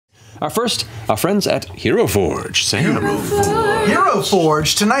Our first, our friends at Hero Forge. Hero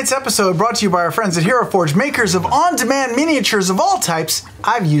Forge. Tonight's episode brought to you by our friends at Hero Forge, makers of on-demand miniatures of all types.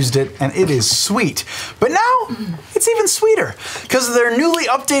 I've used it, and it is sweet. But now, it's even sweeter, because of their newly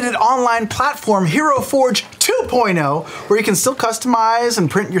updated online platform, Hero Forge 2.0, where you can still customize and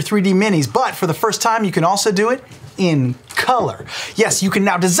print your 3D minis, but for the first time, you can also do it in color. Yes, you can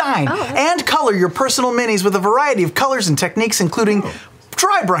now design and color your personal minis with a variety of colors and techniques, including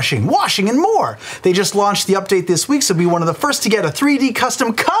dry brushing, washing, and more. They just launched the update this week, so be one of the first to get a 3D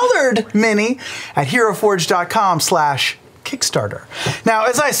custom colored mini at heroforge.com/Kickstarter. Now,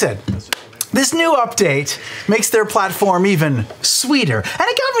 as I said, this new update makes their platform even sweeter. And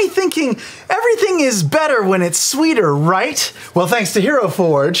it got me thinking, everything is better when it's sweeter, right? Well, thanks to Hero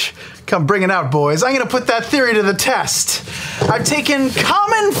Forge, come bring it out, boys. I'm gonna put that theory to the test. I've taken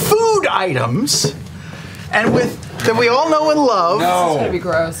common food items, and that we all know and love. No. It's gonna be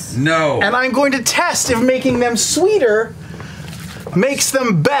gross. No. And I'm going to test if making them sweeter makes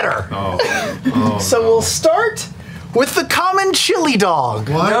them better. So we'll start with the common chili dog.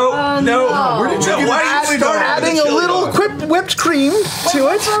 What? No. Where did you get chili dog? Adding a little whipped cream to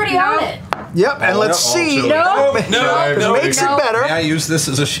it. It's already on it. Yep, and let's see. It makes it better. May I use this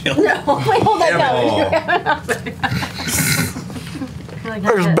as a shield? No, wait, hold that down.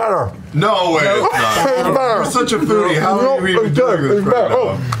 It's better. No way. It's better. You're such a foodie. How are you even doing this right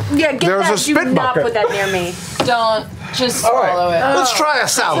now? Yeah, get There's that. a spit Do not bucket. put that near me. Don't. Just swallow it. Let's try a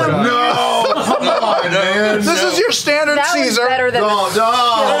salad. No, come on, man. This is your standard That was Caesar. better than No.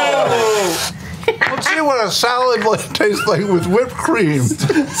 Let's see what a salad tastes like with whipped cream.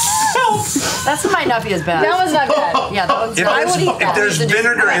 That might not be as bad. That was not bad. Yeah, that one's If I would eat that. there's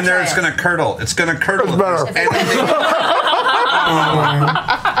vinegar in there, it's gonna curdle. It's gonna curdle. It's better.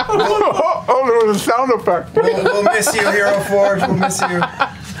 Oh, there was a sound effect. We'll miss you, Hero Forge. We'll miss you.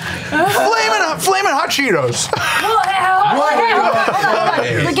 Flamin' hot Cheetos. Hold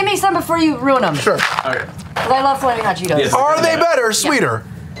on. Give me some before you ruin them. Sure. Because I love flaming hot Cheetos. Yes. Are they better, sweeter?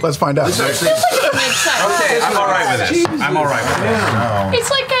 Let's find out. Okay, I'm all right with this. I'm all right with this.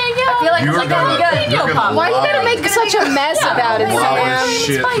 It's like a, I feel like it's like gonna be good. Why you gotta make such a mess about it, Sam?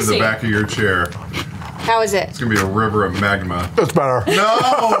 Shit to the back of your chair. How is it? It's gonna be a river of magma. That's better. No.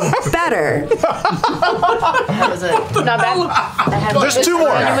 Better. How was it? Not bad. Just two more.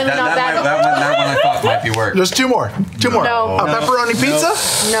 Genuinely not bad. That one I thought might be worse. Just two more. No. A pepperoni pizza?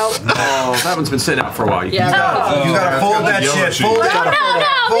 No. Oh, that one's been sitting out for a while. You You gotta fold that yellow shit. cheese. Fold it. No,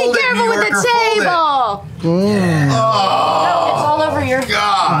 Fold be it, careful New with the Yorker, fold it. table. No, it's all over your.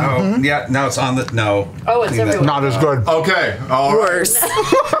 God. Oh, yeah, now it's on the, no. Oh, it's everywhere. Not as good. Okay. All right. Worse.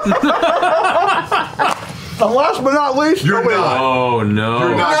 And last but not least, You're not. Oh, no.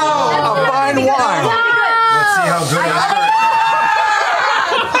 You're not. a fine wine. Let's see how good it's good.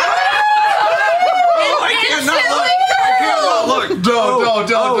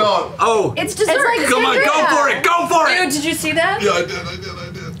 Don't. Oh, It's dessert. It's like come on, go for it, go for it. Dude, did you see that? Yeah, I did.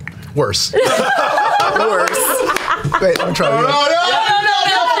 Worse. Worse. Wait, let me try again.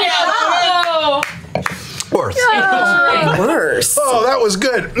 Worse. Worse. Oh, that was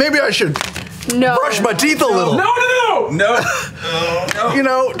good. Maybe I should No. brush my teeth a little. No. You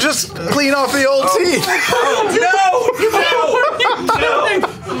know, just clean off the old teeth.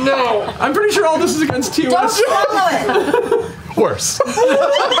 No. I'm pretty sure all this is against TOS. Don't swallow it. Worse.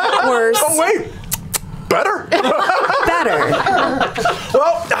 Worse. Oh, wait. Better? Better.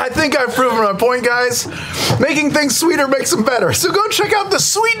 Well, I think I've proven my point, guys. Making things sweeter makes them better. So go check out the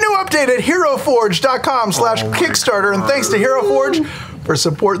sweet new update at heroforge.com/Kickstarter. And thanks to Hero Forge for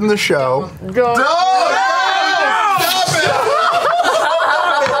supporting the show. Stop it!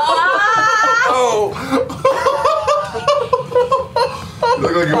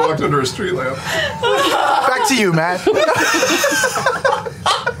 Look like you walked under a street lamp. Back to you, Matt.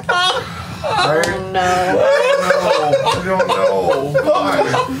 I don't know. Why?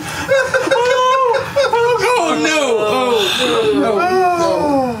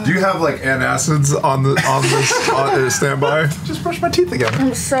 Do you have like antacids on this standby? Just brush my teeth again.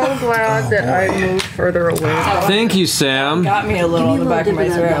 I'm so glad that I moved further away. Thank you, Sam. Got me a little on the back of my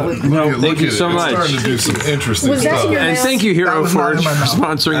throat. No, thank you so It's much. starting to do some interesting Was that stuff. in your And mouth? thank you, Hero was not Forge, in my for mouth.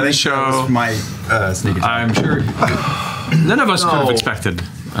 sponsoring the show. My sneak attack. I'm sure none of us could have expected.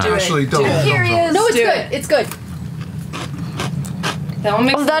 Actually, don't. Here he is. No, it's good. It's good. That one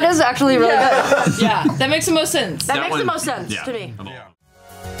makes. That is actually really good. Yeah, that makes the most sense. That makes the most sense to me. Yeah.